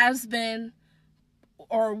has been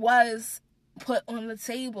or was put on the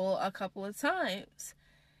table a couple of times.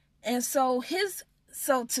 And so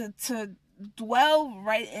to dwell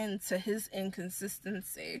right into his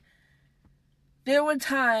inconsistency, there were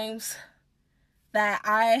times that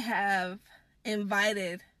I have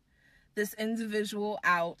invited this individual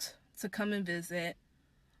out to come and visit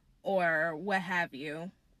or what have you.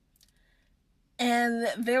 And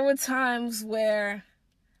there were times where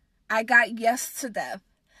I got yes to death.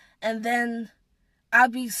 And then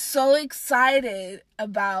I'd be so excited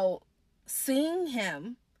about seeing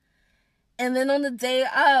him. And then on the day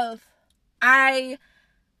of, I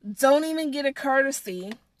don't even get a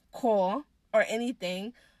courtesy call or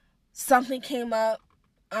anything. Something came up.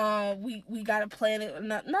 We got to plan it.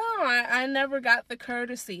 No, I never got the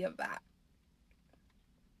courtesy of that.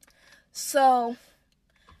 So,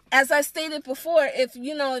 as I stated before, if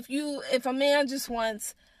a man just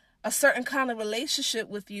wants a certain kind of relationship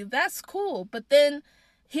with you, that's cool. But then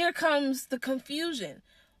here comes the confusion.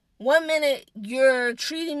 1 minute you're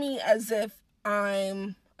treating me as if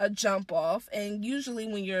I'm a jump off, and usually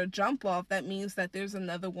when you're a jump off, that means that there's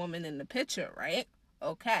another woman in the picture, right?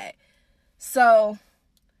 Okay. So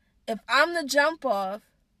if I'm the jump off,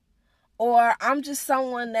 or I'm just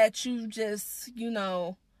someone that you just,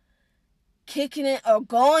 kicking it or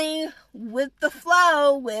going with the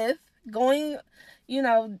flow with, we're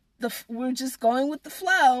just going with the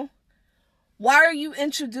flow. Why are you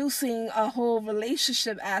introducing a whole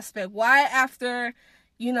relationship aspect? Why after,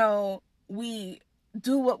 we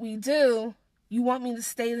do what we do, You want me to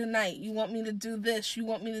stay the night. You want me to do this. You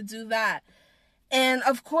want me to do that. And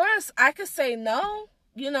of course, I could say no.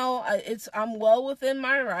 I'm well within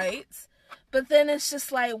my rights. But then it's just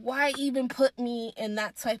like, why even put me in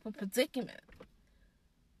that type of predicament?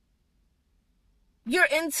 You're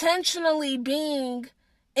intentionally being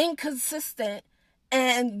inconsistent,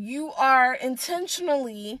 and you are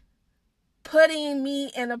intentionally putting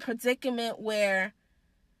me in a predicament where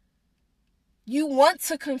you want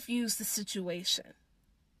to confuse the situation.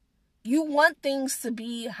 You want things to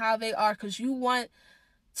be how they are because you want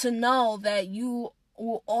to know that you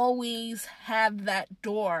will always have that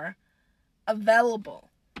door available.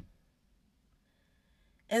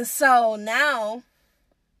 And so now,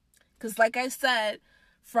 because like I said,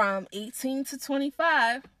 from 18 to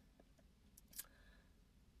 25,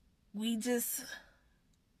 we just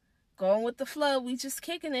going with the flow. We just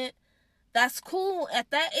kicking it. That's cool at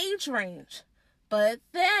that age range. But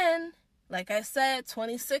then, like I said,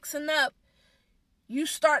 26 and up, you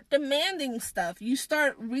start demanding stuff. You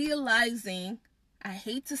start realizing, I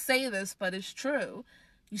hate to say this, but it's true.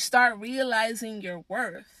 You start realizing your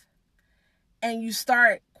worth. And you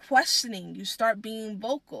start questioning. You start being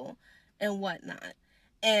vocal and whatnot.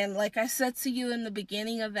 And like I said to you in the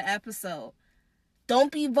beginning of the episode,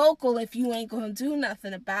 don't be vocal if you ain't going to do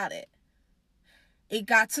nothing about it. It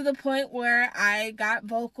got to the point where I got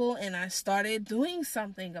vocal and I started doing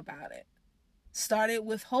something about it. Started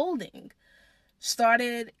withholding.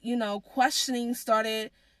 Started, questioning.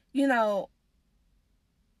 Started,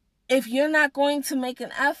 if you're not going to make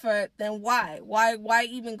an effort, then why? Why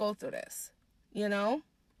even go through this? And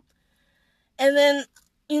then,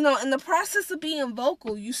 in the process of being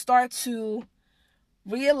vocal, you start to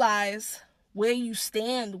realize where you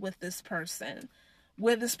stand with this person,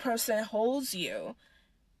 where this person holds you.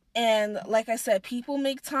 And like I said, people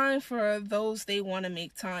make time for those they want to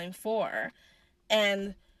make time for.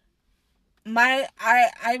 And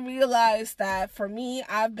I realized that for me,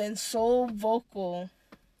 I've been so vocal.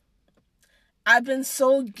 I've been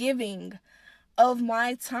so giving of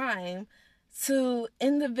my time to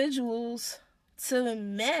individuals, to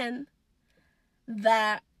men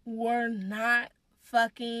that were not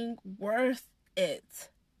fucking worth it.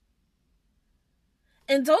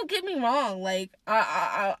 And don't get me wrong, like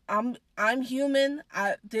I'm human.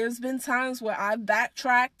 There's been times where I've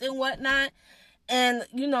backtracked and whatnot, and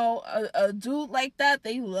a dude like that,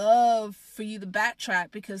 they love for you to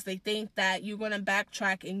backtrack because they think that you're going to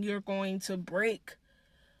backtrack and you're going to break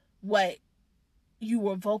what you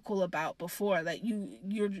were vocal about before, that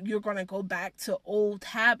you're going to go back to old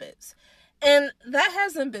habits. And that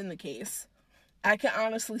hasn't been the case. I can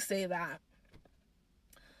honestly say that.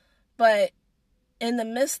 But in the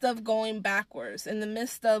midst of going backwards, in the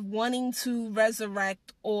midst of wanting to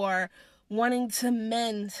resurrect or wanting to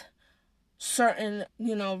mend certain,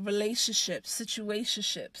 relationships,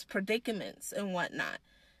 situationships, predicaments, and whatnot,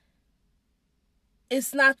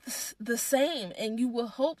 it's not the same. And you will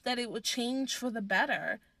hope that it would change for the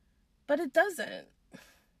better, but it doesn't.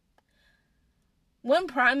 One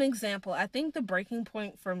prime example, I think the breaking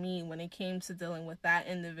point for me when it came to dealing with that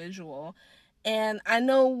individual, and I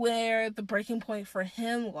know where the breaking point for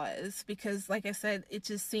him was, because like I said, it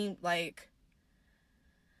just seemed like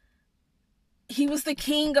he was the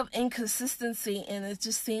king of inconsistency, and it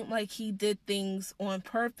just seemed like he did things on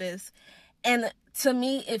purpose. And to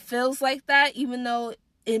me, it feels like that, even though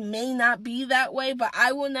it may not be that way, but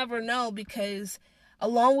I will never know, because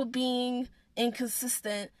along with being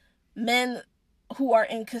inconsistent, men who are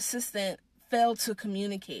inconsistent fail to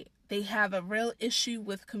communicate. They have a real issue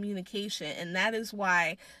with communication, and that is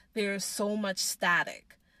why there is so much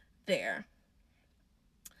static there.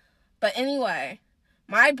 But anyway,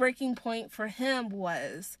 my breaking point for him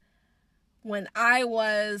was when I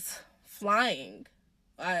was flying.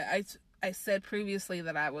 I said previously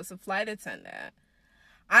that I was a flight attendant.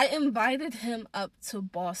 I invited him up to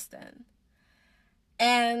Boston.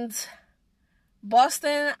 And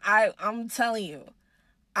Boston, I'm telling you,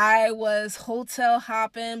 I was hotel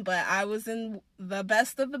hopping, but I was in the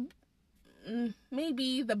best of the,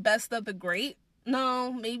 maybe the best of the great.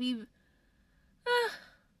 No, maybe,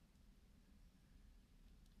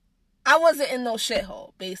 I wasn't in no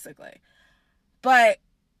shithole, basically. But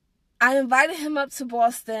I invited him up to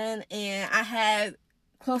Boston, and I had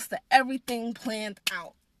close to everything planned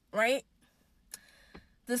out, right?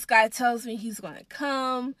 This guy tells me he's going to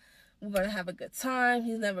come. We're going to have a good time.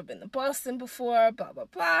 He's never been to Boston before, blah, blah,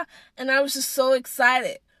 blah. And I was just so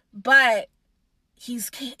excited. But he's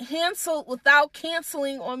canceled without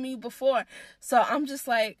canceling on me before. So I'm just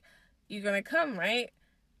like, you're going to come, right?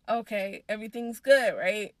 Okay, everything's good,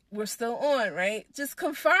 right? we're still on, right? Just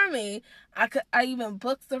confirming. I even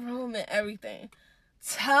booked the room and everything.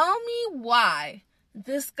 Tell me why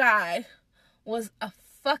this guy was a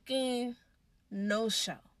fucking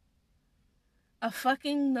no-show. A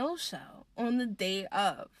fucking no-show on the day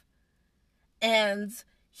of. And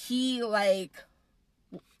he, like,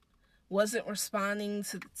 wasn't responding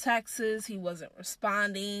to the texts. He wasn't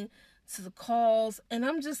responding to the calls. And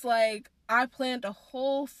I'm just like, I planned a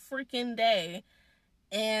whole freaking day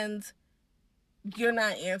and you're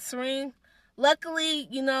not answering. Luckily,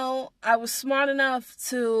 you know, I was smart enough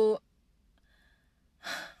to,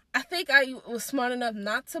 I think I was smart enough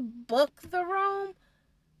not to book the room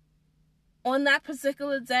on that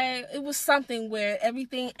particular day. It was something where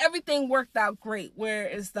everything worked out great, where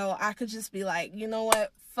as though I could just be like, you know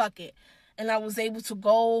what, fuck it. And I was able to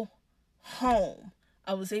go home.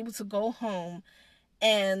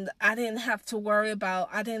 And I didn't have to worry about,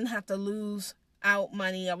 I didn't have to lose out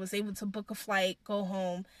money. I was able to book a flight, go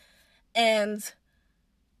home. And,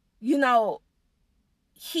 you know,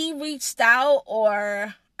 he reached out,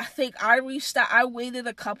 or I think I reached out. I waited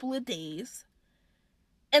a couple of days.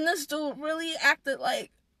 And this dude really acted like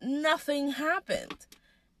nothing happened.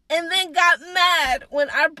 And then got mad when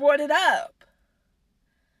I brought it up.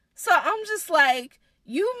 So I'm just like,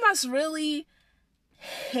 you must really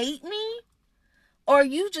hate me? Or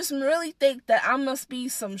you just really think that I must be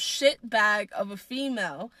some shitbag of a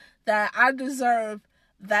female that I deserve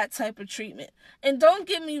that type of treatment. And don't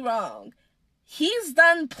get me wrong, he's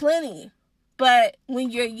done plenty. But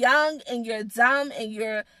when you're young and you're dumb and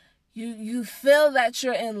you feel that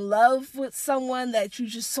you're in love with someone that you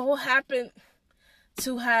just so happen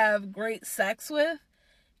to have great sex with,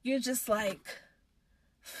 you're just like,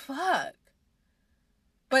 fuck.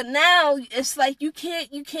 But now it's like you can't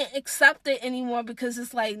accept it anymore, because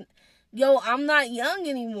it's like, yo, I'm not young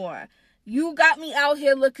anymore. You got me out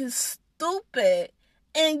here looking stupid,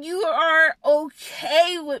 and you are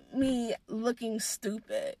okay with me looking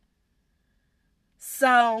stupid.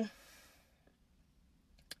 So,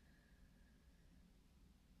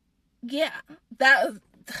 yeah, that was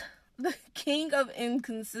the king of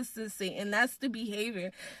inconsistency, and that's the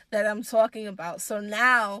behavior that I'm talking about. So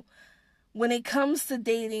now, when it comes to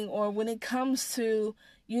dating, or when it comes to,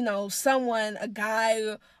 you know, someone, a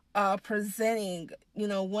guy presenting, you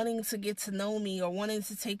know, wanting to get to know me or wanting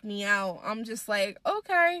to take me out, I'm just like,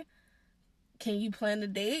 okay, can you plan a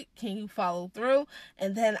date? Can you follow through?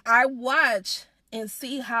 And then I watch and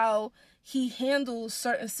see how he handles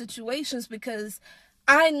certain situations, because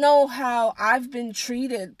I know how I've been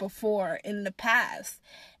treated before in the past.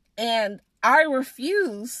 And I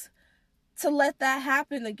refuse to let that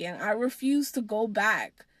happen again. I refuse to go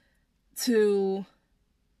back to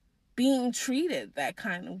being treated that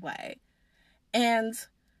kind of way. And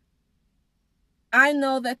I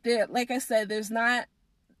know that there, like I said, there's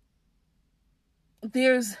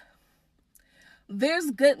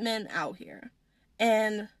good men out here.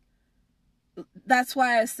 And that's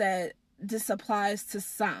why I said this applies to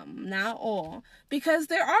some, not all, because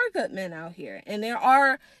there are good men out here, and there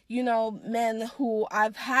are, you know, men who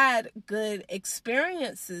I've had good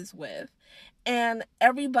experiences with, and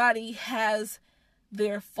everybody has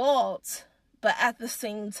their faults, but at the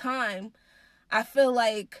same time, I feel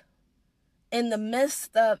like in the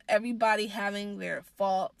midst of everybody having their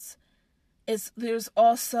faults, there's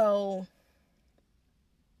also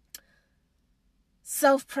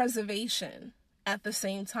self-preservation at the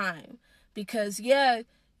same time. Because, yeah,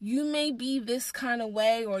 you may be this kind of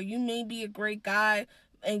way, or you may be a great guy,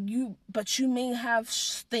 but you may have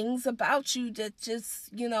things about you that just,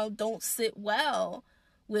 you know, don't sit well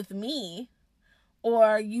with me.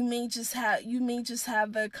 Or you may just have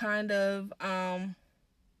the kind of,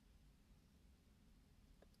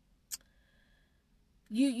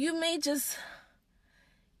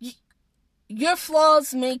 your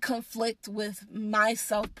flaws may conflict with my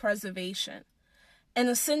self-preservation. And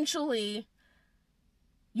essentially,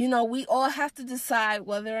 you know, we all have to decide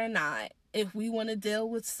whether or not, if we want to deal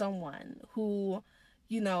with someone who,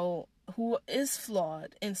 you know, who is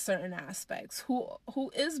flawed in certain aspects,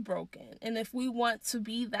 who is broken. And if we want to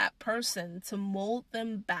be that person to mold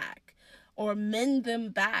them back or mend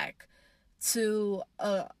them back to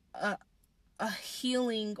a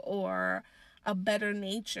healing or a better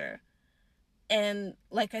nature. And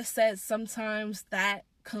like I said, sometimes that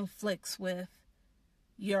conflicts with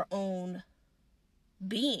your own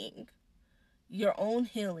being, your own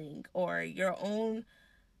healing, or your own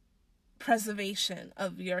preservation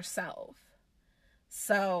of yourself.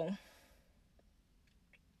 So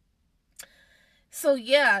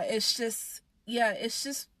yeah, it's just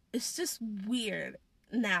weird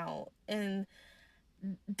now. And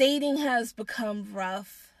dating has become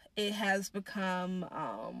rough. It has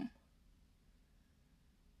become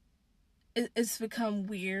it's become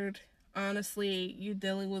weird. Honestly, you're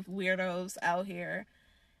dealing with weirdos out here,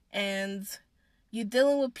 and you're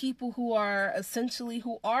dealing with people who are essentially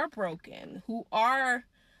who are broken, who are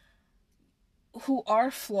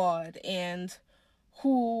flawed, and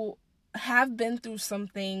who have been through some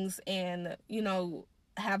things, and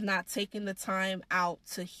have not taken the time out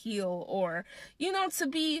to heal, or to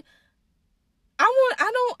be, I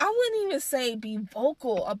wouldn't even say be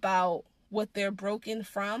vocal about what they're broken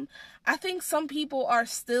from. I think some people are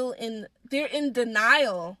still they're in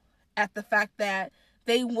denial at the fact that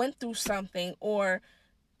they went through something, or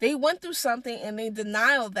they went through something and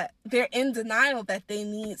they're in denial that they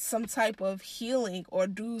need some type of healing or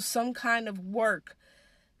do some kind of work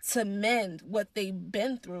to mend what they've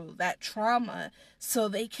been through, that trauma, so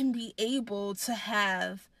they can be able to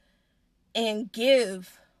have and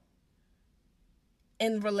give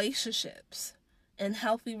in relationships, in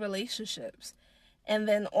healthy relationships. And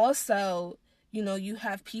then also, you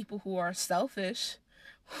have people who are selfish,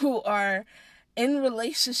 who are in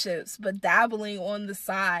relationships but dabbling on the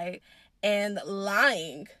side and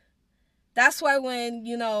lying. That's why when,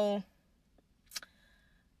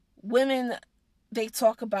 women, they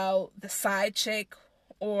talk about the side chick,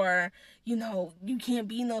 or you can't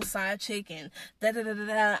be no side chick, and da da da da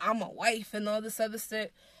da, I'm a wife and all this other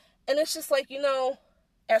shit. And it's just like,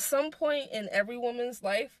 at some point in every woman's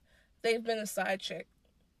life, they've been a side chick.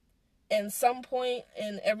 And some point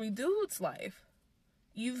in every dude's life,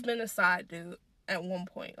 you've been a side dude at one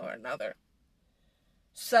point or another.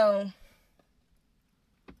 So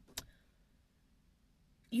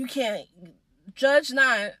you can't judge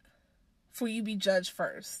not, for you be judged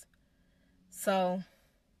first. So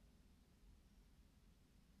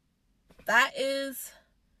that is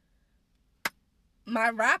my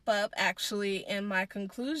wrap up, actually, and my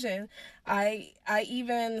conclusion. I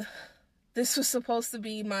even, this was supposed to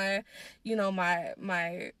be my,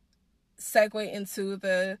 my segue into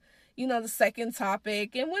the, the second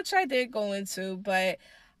topic, in which I did go into, but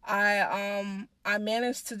I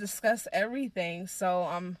managed to discuss everything. So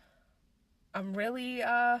I'm really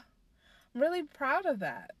proud of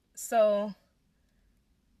that. So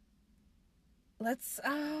let's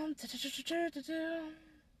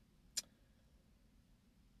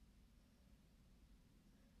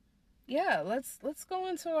yeah, let's go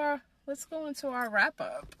into our wrap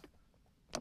up.